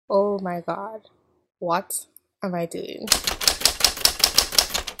Oh my God, what am I doing?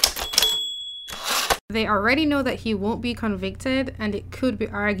 They already know that he won't be convicted, and it could be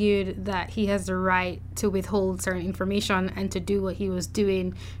argued that he has the right to withhold certain information and to do what he was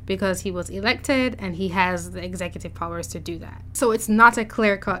doing because he was elected and he has the executive powers to do that. So it's not a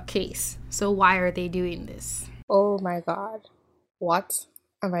clear-cut case. So why are they doing this? Oh my God, what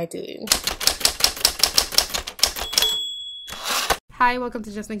am I doing? Hi, welcome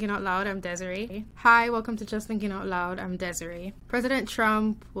to Just Thinking Out Loud. I'm Desiree. Hi, welcome to Just Thinking Out Loud. I'm Desiree. President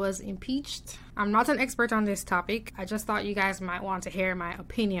Trump was impeached. I'm not an expert on this topic. I just thought you guys might want to hear my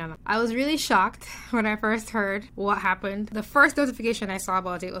opinion. I was really shocked when I first heard what happened. The first notification I saw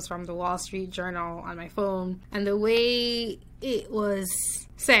about it was from the Wall Street Journal on my phone, and the way it was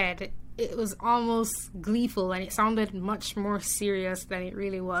said, it was almost gleeful and it sounded much more serious than it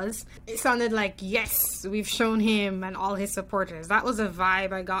really was. It sounded like, yes, we've shown him and all his supporters. That was a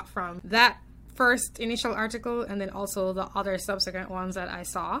vibe I got from that first initial article and then also the other subsequent ones that I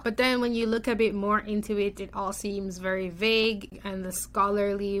saw. But then when you look a bit more into it, it all seems very vague, and the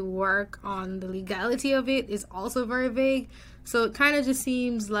scholarly work on the legality of it is also very vague. So it kind of just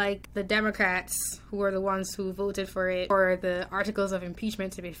seems like the Democrats, who are the ones who voted for it, for the articles of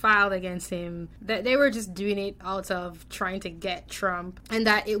impeachment to be filed against him, that they were just doing it out of trying to get Trump and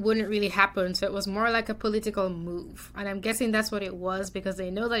that it wouldn't really happen. So it was more like a political move. And I'm guessing that's what it was because they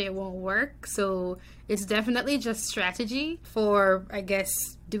know that it won't work. So it's definitely just strategy for, I guess,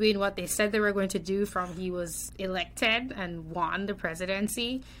 doing what they said they were going to do from he was elected and won the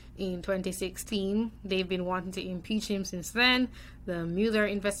presidency in 2016. They've been wanting to impeach him since then. The Mueller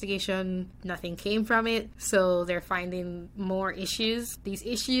investigation, nothing came from it. So they're finding more issues. These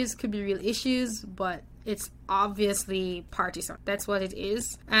issues could be real issues, but it's obviously partisan. That's what it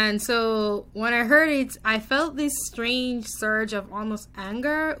is. And so when I heard it, I felt this strange surge of almost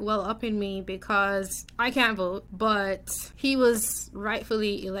anger well up in me because I can't vote, but he was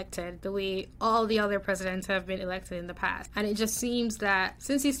rightfully elected the way all the other presidents have been elected in the past. And it just seems that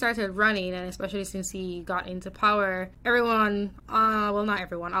since he started running, and especially since he got into power, everyone, well, not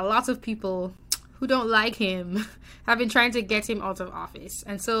everyone, a lot of people who don't like him have been trying to get him out of office.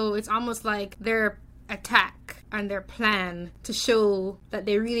 And so it's almost like their attack and their plan to show that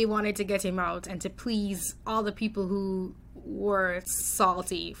they really wanted to get him out and to please all the people who were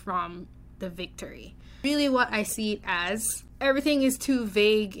salty from the victory. Really what I see it as, everything is too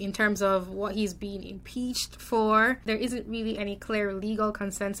vague in terms of what he's being impeached for. There isn't really any clear legal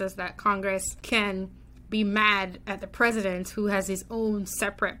consensus that Congress can be mad at the president, who has his own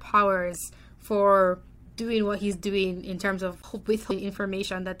separate powers for doing what he's doing in terms of withholding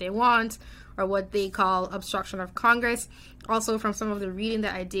information that they want, or what they call obstruction of Congress. Also, from some of the reading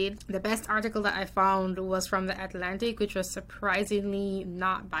that I did, the best article that I found was from The Atlantic, which was surprisingly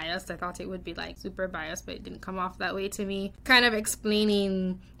not biased. I thought it would be like super biased, but it didn't come off that way to me. Kind of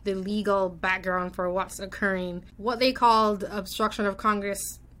explaining the legal background for what's occurring. What they called obstruction of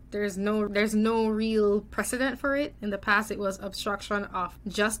Congress, there's no real precedent for it. In the past, it was obstruction of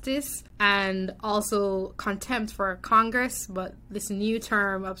justice and also contempt for Congress, but this new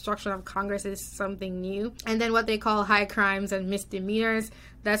term, obstruction of Congress, is something new. And then what they call high crimes and misdemeanors,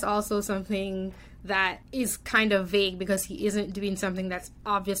 that's also something that is kind of vague because he isn't doing something that's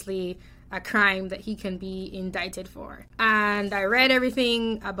obviously a crime that he can be indicted for. And I read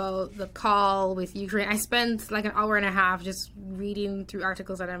everything about the call with Ukraine. I spent like an hour and a half just reading through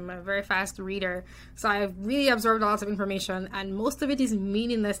articles, and I'm a very fast reader. So I've really absorbed lots of information, and most of it is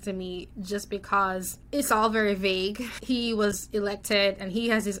meaningless to me just because it's all very vague. He was elected and he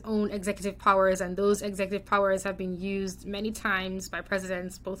has his own executive powers, and those executive powers have been used many times by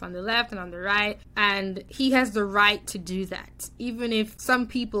presidents both on the left and on the right, and he has the right to do that. Even if some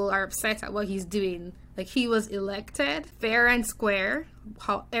people are upset at what he's doing, like, he was elected fair and square,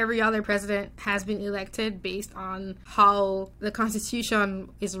 how every other president has been elected based on how the Constitution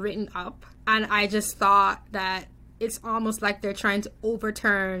is written up. And I just thought that it's almost like they're trying to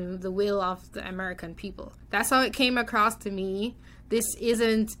overturn the will of the American people. That's how it came across to me. This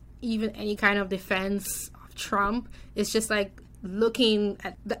isn't even any kind of defense of Trump. It's just like looking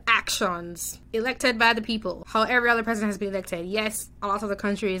at the actions elected by the people, how every other president has been elected. Yes, a lot of the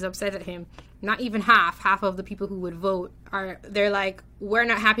country is upset at him. Not even half of the people who would vote they're like, we're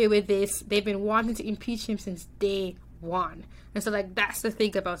not happy with this. They've been wanting to impeach him since day one. And so, like, that's the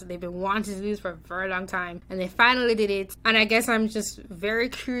thing about it. They've been wanting to do this for a very long time, and they finally did it. And I guess I'm just very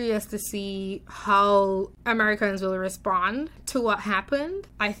curious to see how Americans will respond to what happened.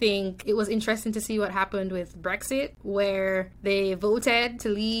 I think it was interesting to see what happened with Brexit, where they voted to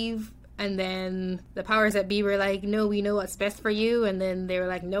leave And then the powers that be were like, no, we know what's best for you. And then they were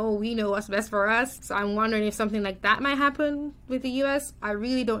like, no, we know what's best for us. So I'm wondering if something like that might happen with the US. I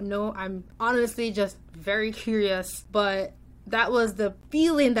really don't know. I'm honestly just very curious. But that was the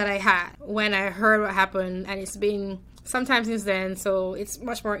feeling that I had when I heard what happened. And it's been some time since then. So it's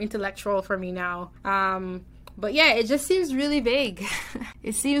much more intellectual for me now. But yeah, it just seems really vague.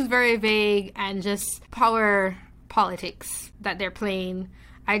 It seems very vague and just power politics that they're playing.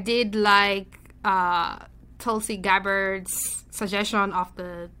 I did like Tulsi Gabbard's suggestion of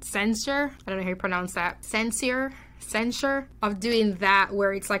the censure. I don't know how you pronounce that. Censure of doing that,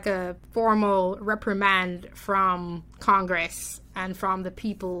 where it's like a formal reprimand from Congress and from the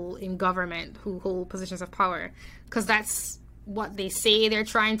people in government who hold positions of power. Because that's what they say they're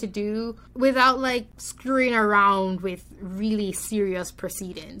trying to do without like screwing around with really serious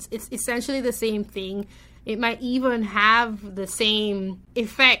proceedings. It's essentially the same thing. It might even have the same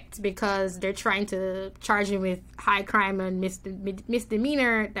effect because they're trying to charge him with high crime and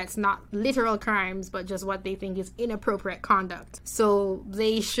misdemeanor. That's not literal crimes, but just what they think is inappropriate conduct. So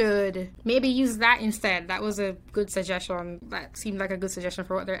they should maybe use that instead. That was a good suggestion. That seemed like a good suggestion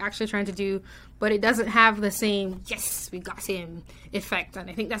for what they're actually trying to do, but it doesn't have the same, yes, we got him effect.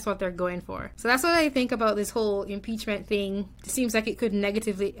 And I think that's what they're going for. So that's what I think about this whole impeachment thing. It seems like it could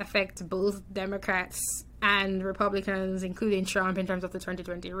negatively affect both Democrats and Republicans, including Trump, in terms of the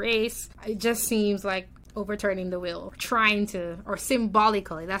 2020 race. It just seems like overturning the will, trying to, or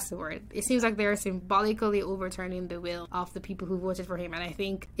symbolically, that's the word. It seems like they're symbolically overturning the will of the people who voted for him, and I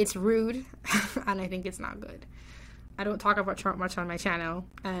think it's rude, and I think it's not good. I don't talk about Trump much on my channel,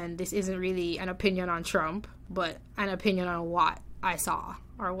 and this isn't really an opinion on Trump, but an opinion on what I saw,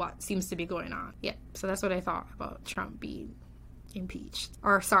 or what seems to be going on. Yep, so that's what I thought about Trump being impeached.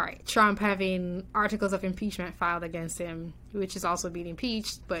 Trump having articles of impeachment filed against him, which is also being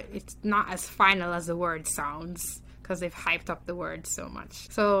impeached, but it's not as final as the word sounds because they've hyped up the word so much.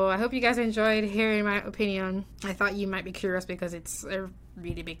 So I hope you guys enjoyed hearing my opinion. I thought you might be curious because it's a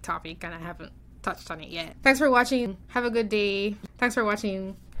really big topic and I haven't touched on it yet. Thanks for watching. Have a good day. Thanks for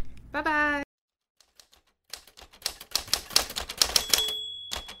watching. Bye bye.